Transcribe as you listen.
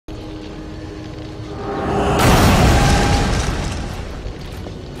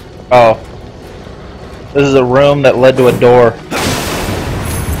This is a room that led to a door.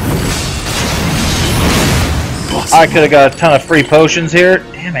 I could have got a ton of free potions here.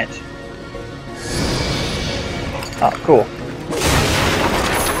 Damn it. Oh, cool.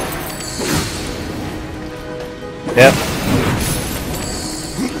 Yep.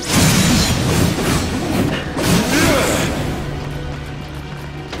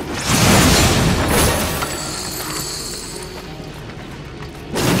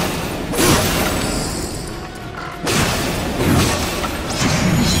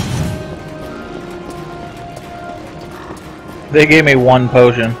 They gave me one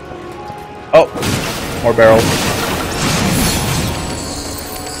potion. Oh, more barrels.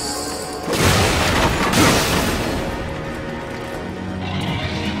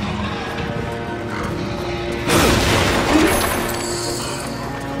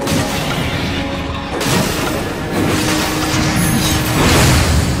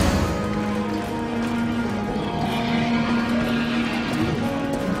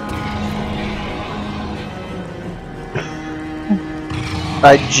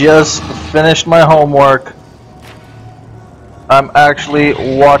 I just finished my homework. I'm actually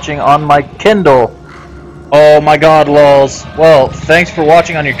watching on my Kindle. Oh my god, lols. Well, thanks for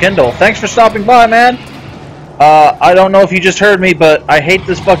watching on your Kindle. Thanks for stopping by, man. I don't know if you just heard me, but I hate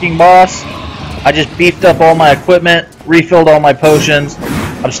this fucking boss. I just beefed up all my equipment, refilled all my potions.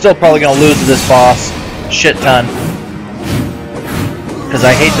 I'm still probably gonna lose to this boss. Shit ton. Because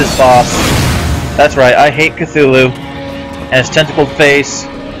I hate this boss. That's right, I hate Cthulhu. And his tentacled face,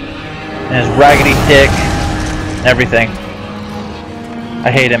 and his raggedy dick, everything.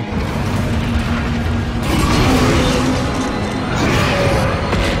 I hate him.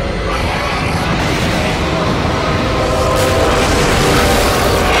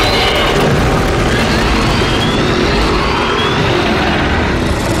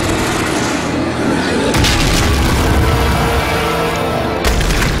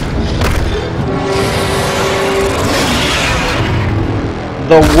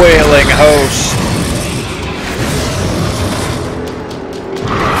 The Wailing Host.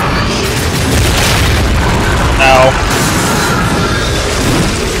 Ow.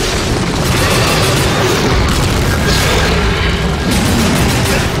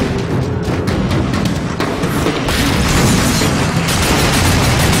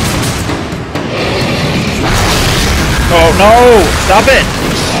 Oh no! Stop it!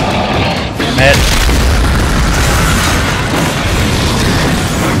 Damn it.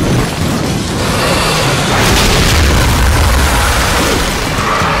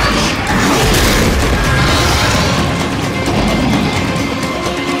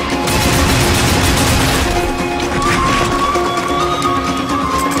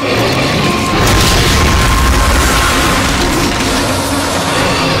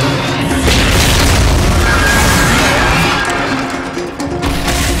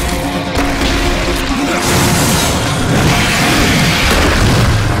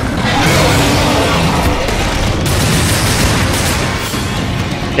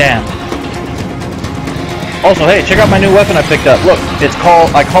 Damn. Also, hey, check out my new weapon I picked up. Look,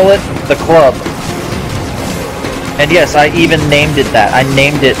 I call it the Club. And yes, I even named it that. I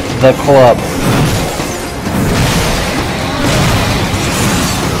named it the Club.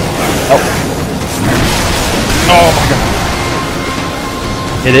 Oh. Oh my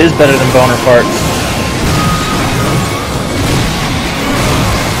god. It is better than boner farts.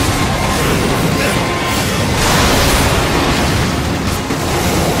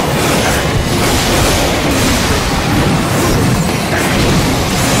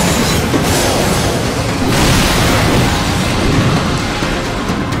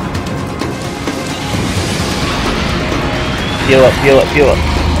 Heal up, heal up, heal up.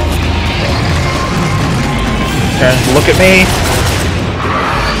 Turns to look at me.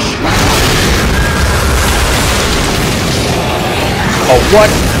 Oh, what?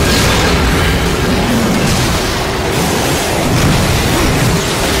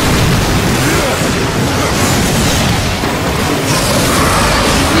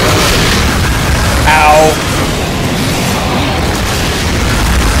 Ow.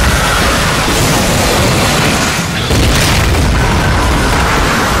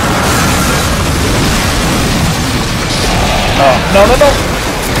 Oh, no, no, no!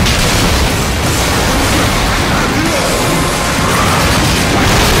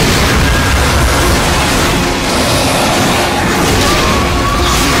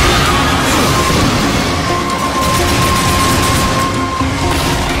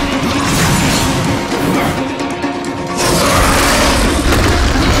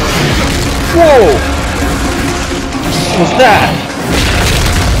 Whoa! What was that?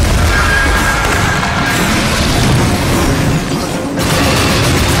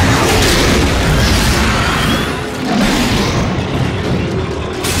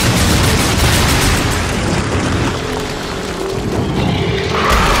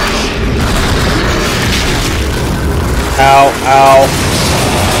 Ow, ow.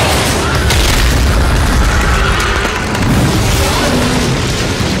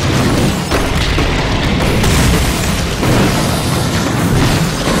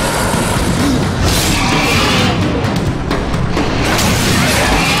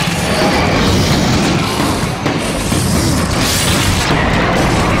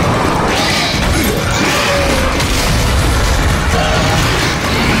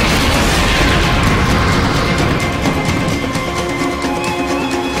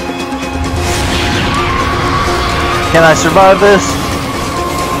 Can I survive this?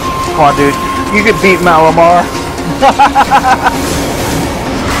 Come on, dude. You could beat Malamar.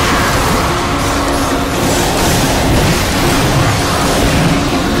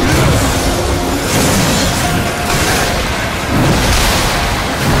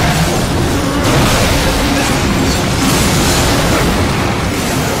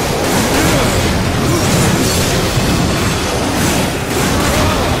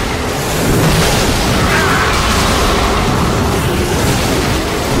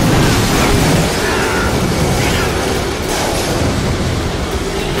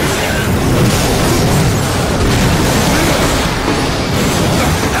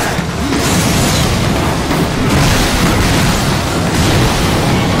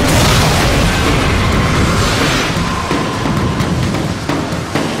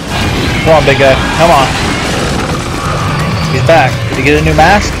 Come on, big guy. Come on. He's back. Did he get a new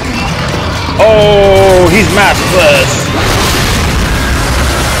mask? Oh, he's maskless.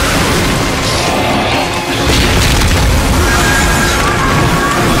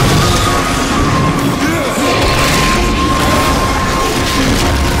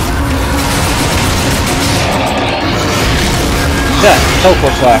 Yeah,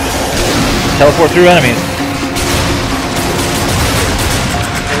 teleport slash. Teleport through enemies.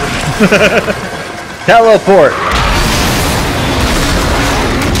 Teleport.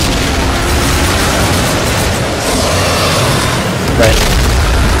 Right.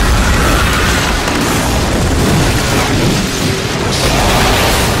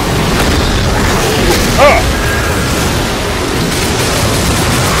 Oh.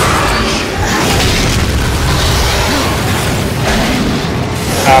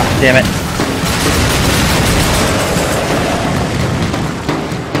 Ah, damn it.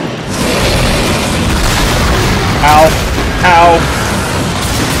 Ow. Ow.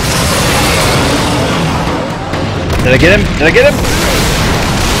 Did I get him? Did I get him?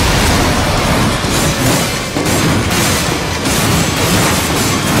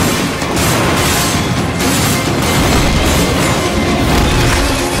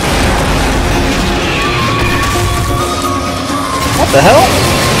 What the hell?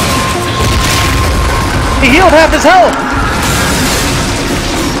 He healed half his health!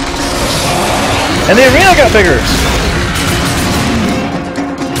 And the arena got bigger!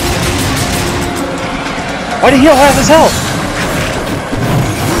 Why'd he heal half his health?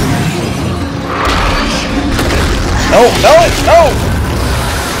 No, no, no!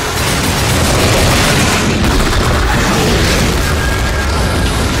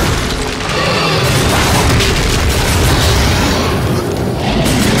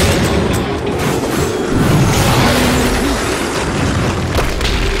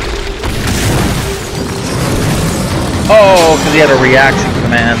 Oh, because he had a reaction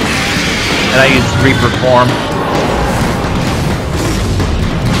command. And I used Reaper form.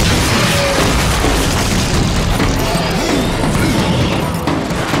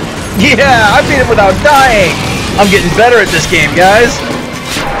 Yeah, I beat him without dying! I'm getting better at this game, guys!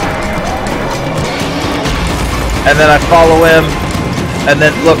 And then I follow him, and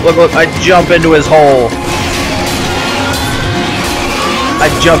then look, look, look, I jump into his hole. I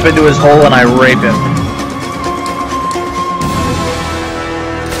jump into his hole and I rape him.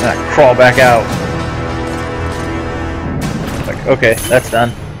 And I crawl back out. Like, okay, that's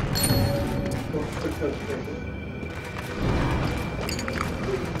done.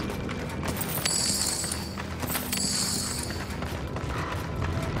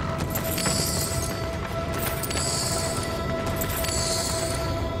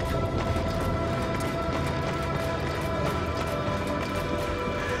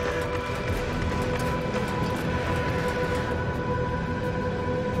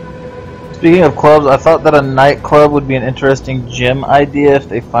 Speaking of clubs, I thought that a night club would be an interesting gym idea if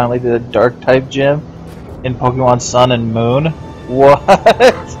they finally did a dark type gym in Pokemon Sun and Moon. What?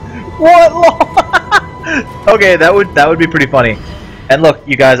 What? Okay, that would be pretty funny. And look,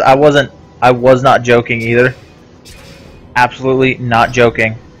 you guys, I was not joking either. Absolutely not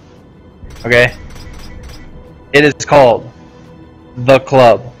joking. Okay? It is called The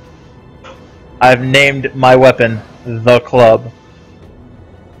Club. I've named my weapon the club.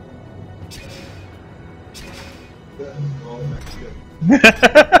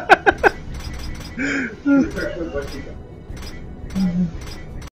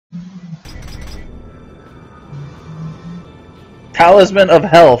 Talisman of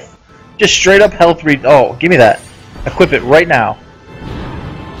health. Just straight up health read. Oh, give me that. Equip it right now.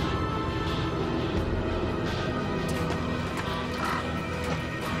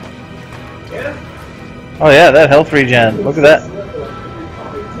 Oh yeah, that health regen. Look at that.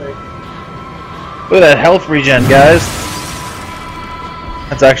 Look at that health regen, guys.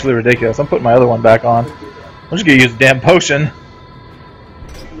 That's actually ridiculous. I'm putting my other one back on. I'm just gonna use a damn potion.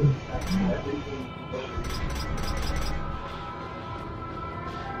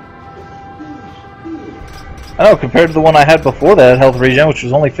 I know, compared to the one I had before that health regen, which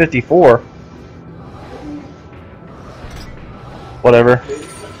was only 54. Whatever.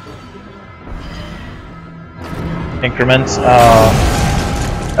 Increments.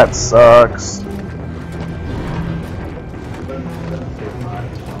 That sucks.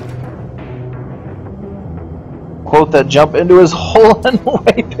 Quote that jump into his hole and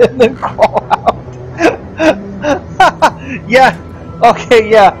wipe and then crawl out. Yeah. Okay.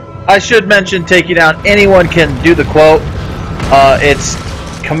 Yeah. I should mention taking down. Anyone can do the quote. It's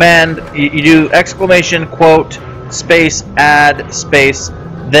command. You do exclamation quote space add space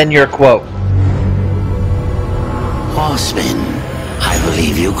then your quote. Horseman, I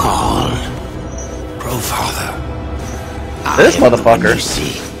believe you call. Crowfather. This motherfucker. You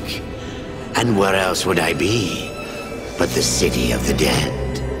seek. And where else would I be but the city of the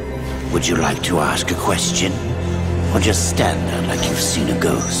dead? Would you like to ask a question? Or just stand there like you've seen a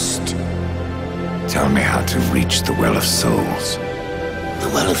ghost? Tell me how to reach the Well of Souls. The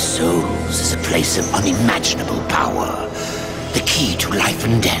Well of Souls is a place of unimaginable power. The key to life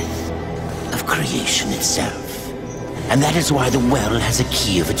and death. Of creation itself. And that is why the well has a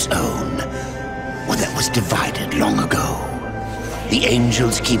key of its own. One that was divided long ago. The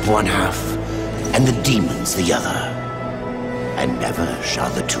angels keep one half, and the demons the other. And never shall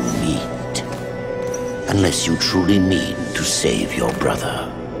the two meet. Unless you truly mean to save your brother.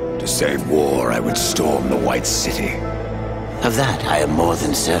 To save war, I would storm the White City. Of that I am more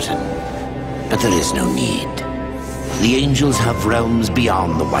than certain. But there is no need. The angels have realms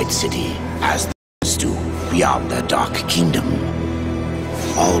beyond the White City, as the demons do beyond their dark kingdom.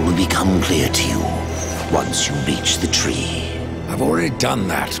 All will become clear to you once you reach the tree. I've already done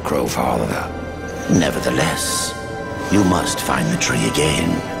that, Crowfather. Nevertheless, you must find the tree again.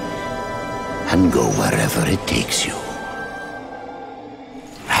 And go wherever it takes you.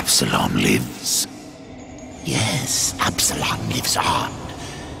 Absalom lives. Yes, Absalom lives on.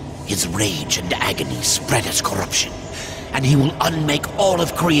 His rage and agony spread as corruption, and he will unmake all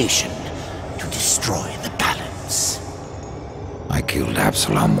of creation to destroy the balance. I killed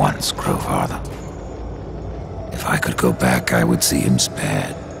Absalom once, Crowfather. If I could go back, I would see him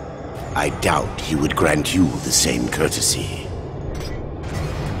spared. I doubt he would grant you the same courtesy.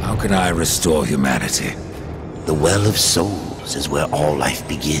 How can I restore humanity? The Well of Souls is where all life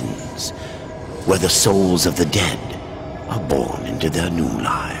begins. Where the souls of the dead are born into their new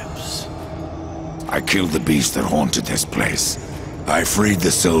lives. I killed the beast that haunted this place. I freed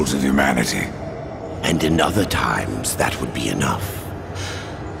the souls of humanity. And in other times, that would be enough.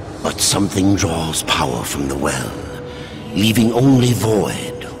 But something draws power from the well, leaving only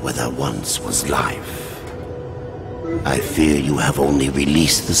void where there once was life. I fear you have only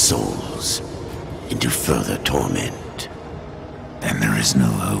released the souls into further torment. Then there is no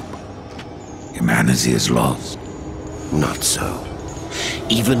hope. Humanity is lost. Not so.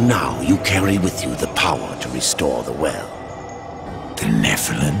 Even now, you carry with you the power to restore the well. The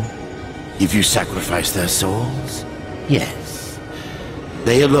Nephilim? If you sacrifice their souls, yes.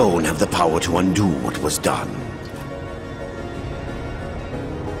 They alone have the power to undo what was done.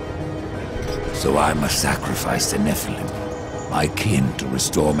 So I must sacrifice the Nephilim, my kin, to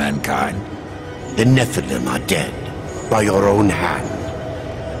restore mankind? The Nephilim are dead, by your own hand.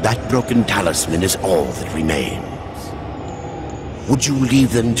 That broken talisman is all that remains. Would you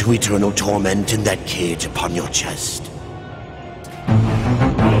leave them to eternal torment in that cage upon your chest?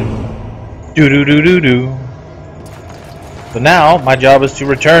 Do-do-do-do-do. So now, my job is to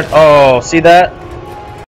return... Oh, see that?